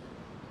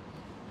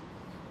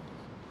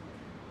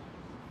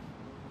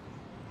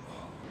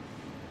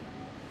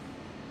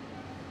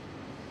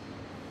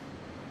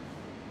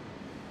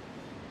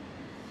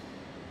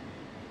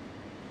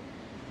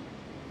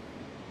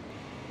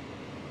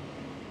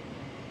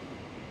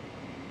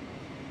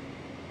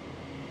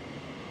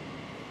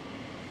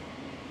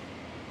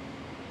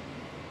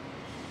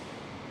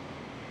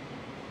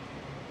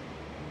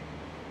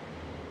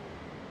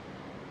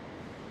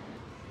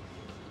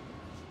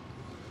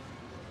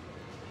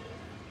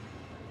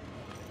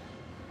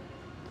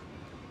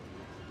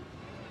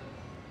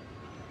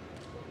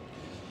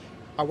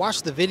 I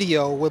watched the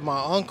video with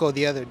my uncle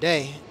the other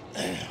day,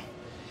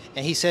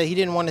 and he said he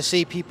didn't want to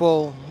see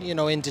people,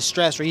 in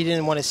distress, or he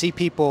didn't want to see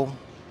people,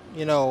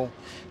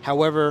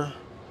 however,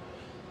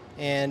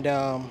 and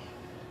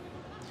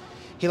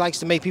he likes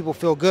to make people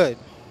feel good.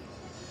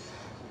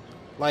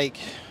 Like,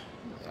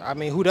 I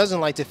mean, who doesn't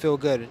like to feel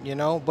good,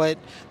 But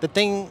the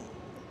thing,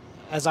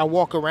 as I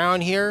walk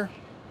around here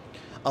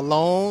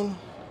alone,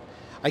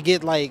 I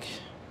get like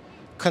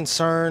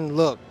concerned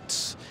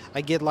looks.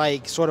 I get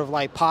like sort of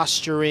like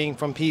posturing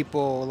from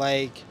people,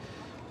 like,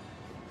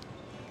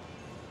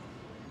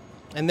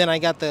 and then I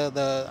got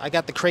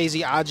the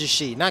crazy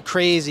ajushi, not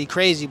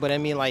crazy, but I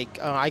mean like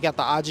I got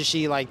the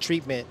ajushi like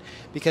treatment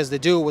because the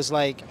dude was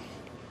like,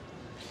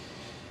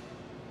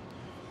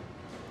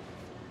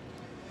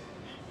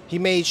 he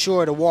made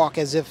sure to walk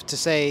as if to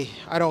say,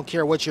 I don't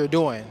care what you're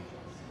doing,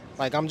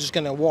 like I'm just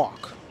gonna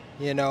walk,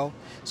 you know.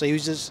 So he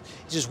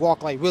just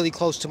walked like really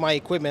close to my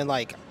equipment,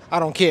 like I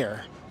don't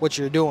care what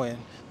you're doing,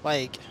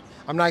 like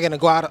I'm not gonna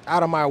go out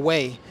of my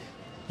way,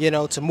 you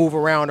know, to move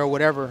around or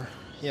whatever,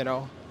 you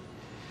know.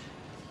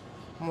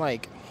 I'm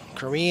like,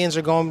 Koreans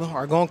are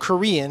going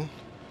Korean,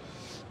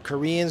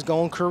 Koreans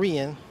going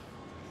Korean,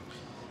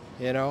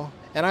 you know.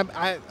 And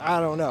I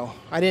don't know.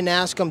 I didn't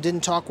ask him,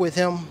 didn't talk with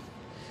him,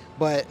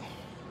 but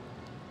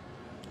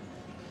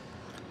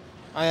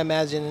I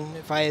imagine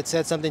if I had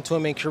said something to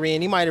him in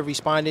Korean, he might have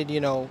responded, you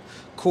know,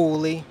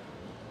 coolly.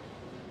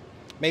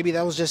 Maybe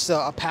that was just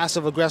a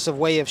passive-aggressive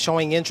way of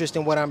showing interest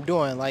in what I'm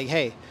doing. Like,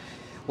 hey,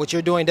 what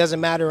you're doing doesn't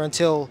matter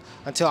until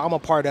I'm a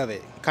part of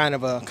it. Kind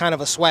of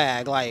a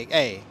swag. Like,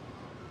 hey,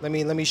 let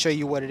me show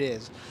you what it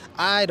is.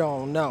 I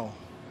don't know,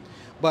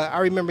 but I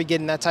remember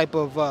getting that type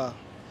of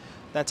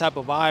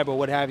vibe or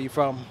what have you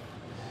from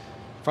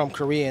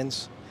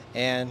Koreans,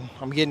 and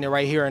I'm getting it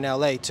right here in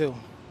LA too.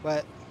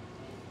 But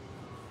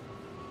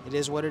it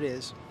is what it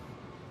is.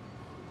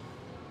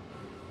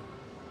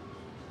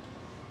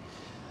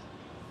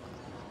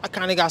 I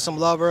kind of got some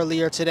love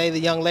earlier today. The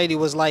young lady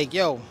was like,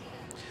 yo,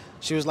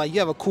 she was like, you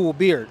have a cool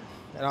beard.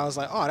 And I was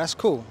like, oh, that's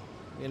cool.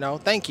 You know,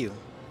 thank you.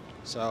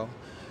 So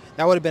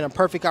that would have been a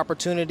perfect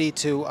opportunity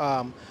to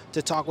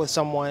talk with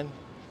someone.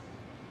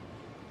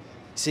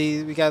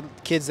 See, we got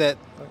kids that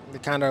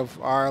kind of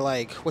are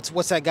like,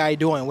 what's that guy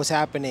doing? What's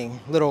happening?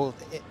 Little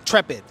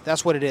trepid.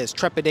 That's what it is.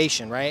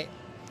 Trepidation, right?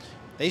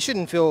 They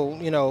shouldn't feel,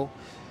 you know,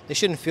 they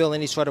shouldn't feel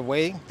any sort of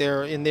way.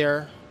 They're in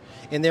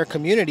their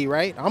community,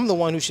 right? I'm the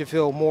one who should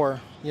feel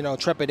more, you know,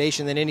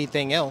 trepidation than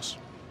anything else.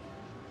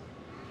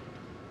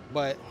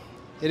 But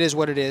it is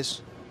what it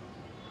is.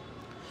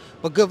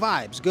 But good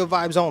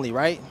vibes only,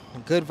 right?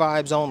 Good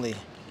vibes only.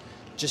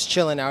 Just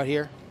chilling out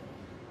here.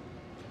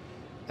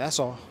 That's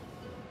all.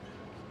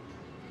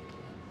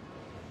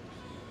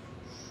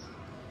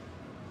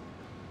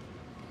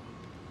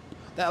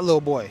 That little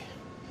boy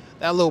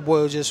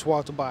who just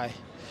walked by.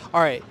 All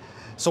right,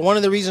 so one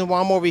of the reasons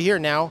why I'm over here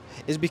now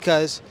is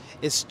because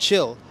it's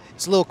chill.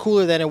 It's a little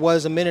cooler than it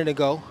was a minute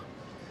ago.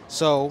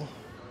 So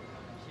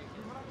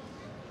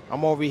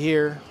I'm over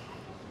here.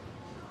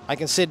 I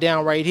can sit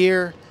down right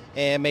here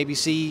and maybe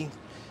see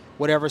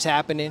whatever's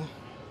happening,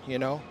 you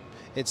know.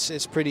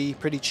 It's pretty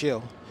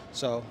chill.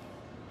 So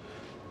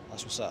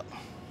that's what's up.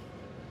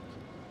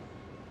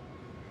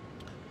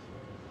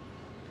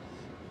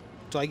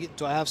 Do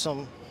I have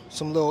some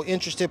little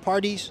interested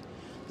parties?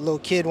 The little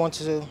kid wants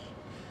to.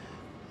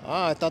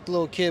 I thought the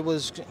little kid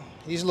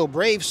he's a little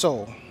brave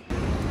soul.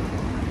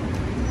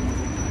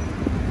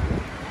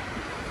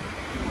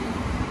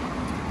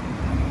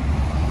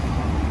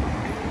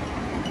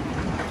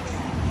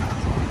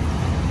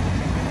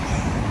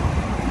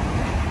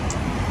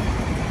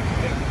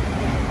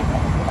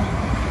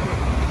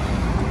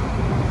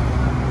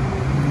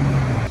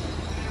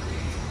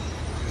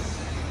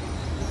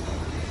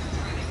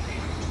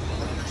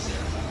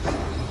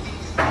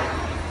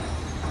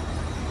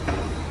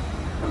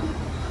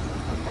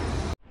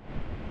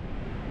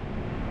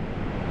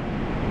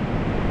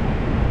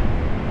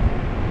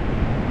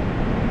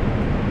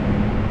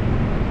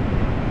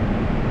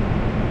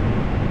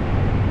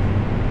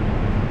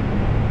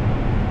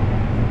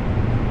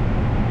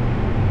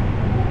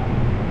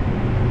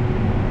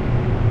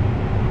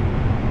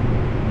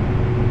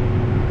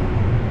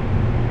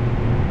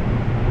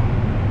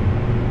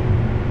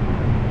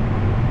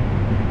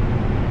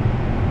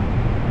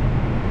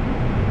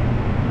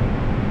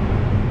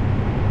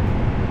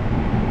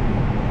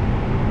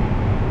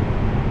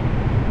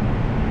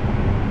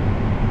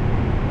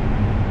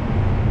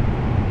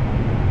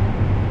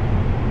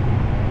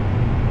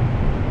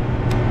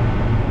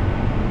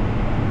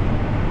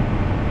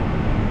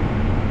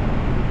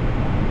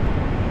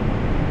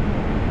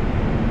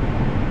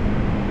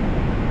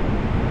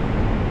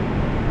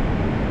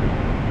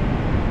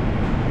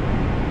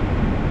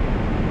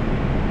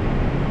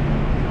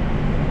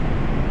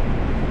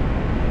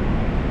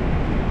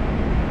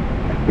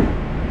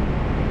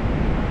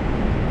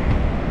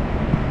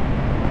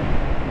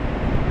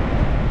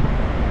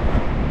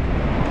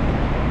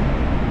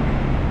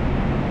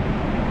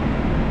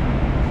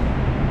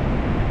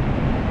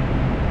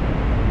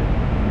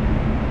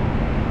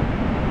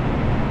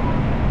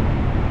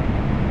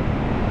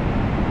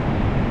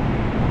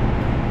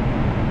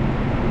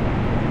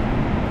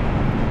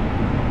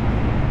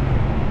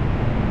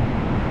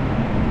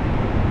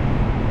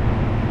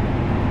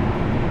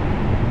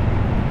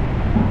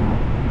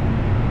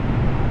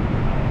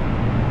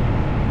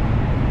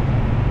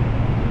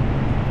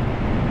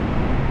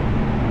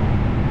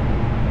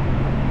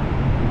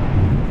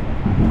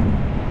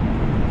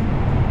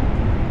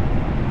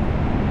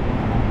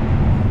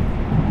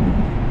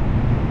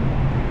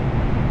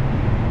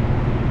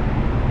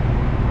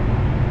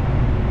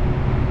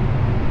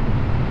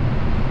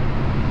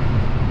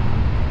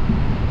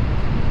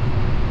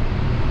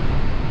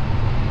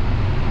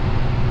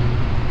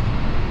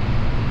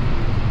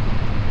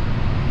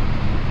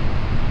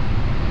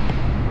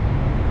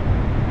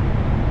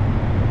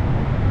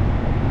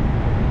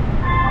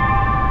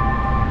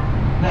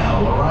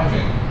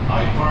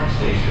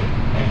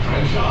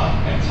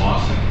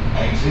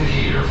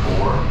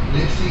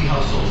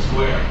 Hustle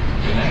Square.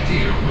 Connect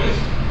here with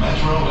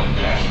Metro and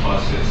Dash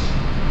buses.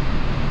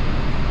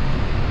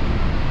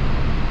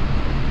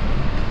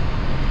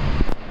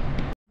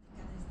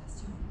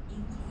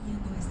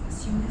 Incluyendo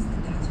estaciones de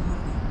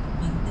transbordo.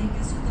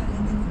 Mantenga su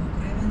tarjeta como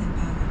prueba de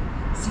pago.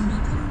 Si no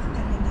tiene una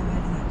tarjeta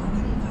válida con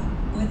Arriva,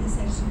 puede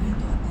ser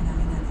sujeto a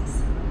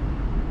penalidades.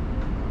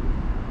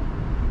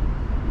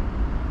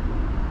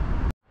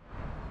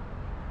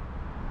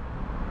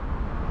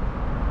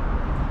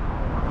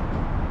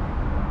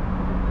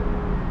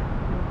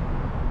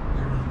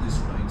 We're on this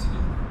ride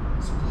together,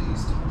 so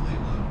please don't play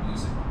loud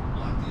music,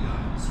 block the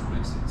aisles or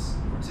exits,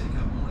 or take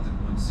up more than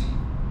one seat.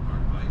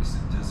 Park bikes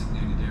in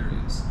designated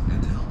areas,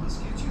 and to help us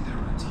get you there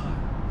on time,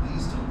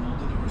 please don't hold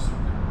the doors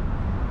open.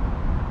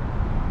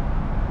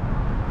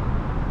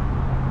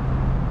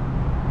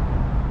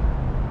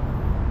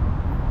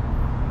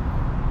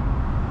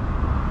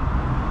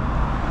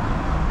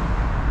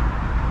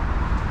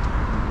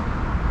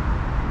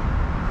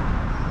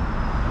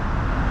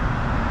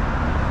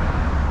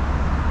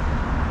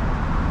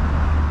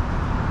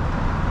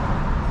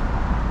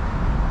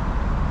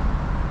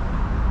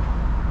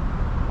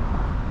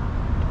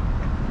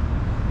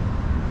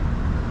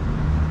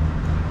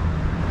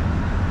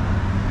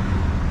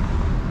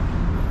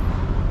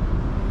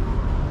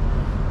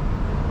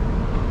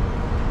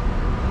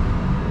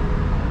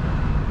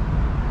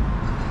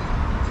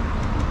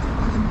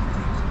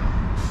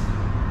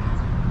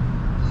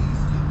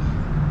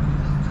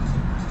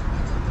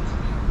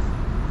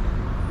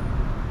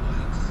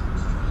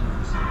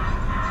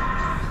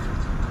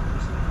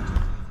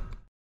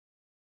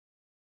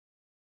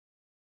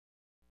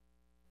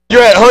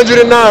 You're at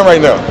 109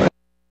 right now.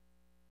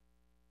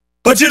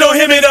 But you don't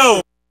hear me though.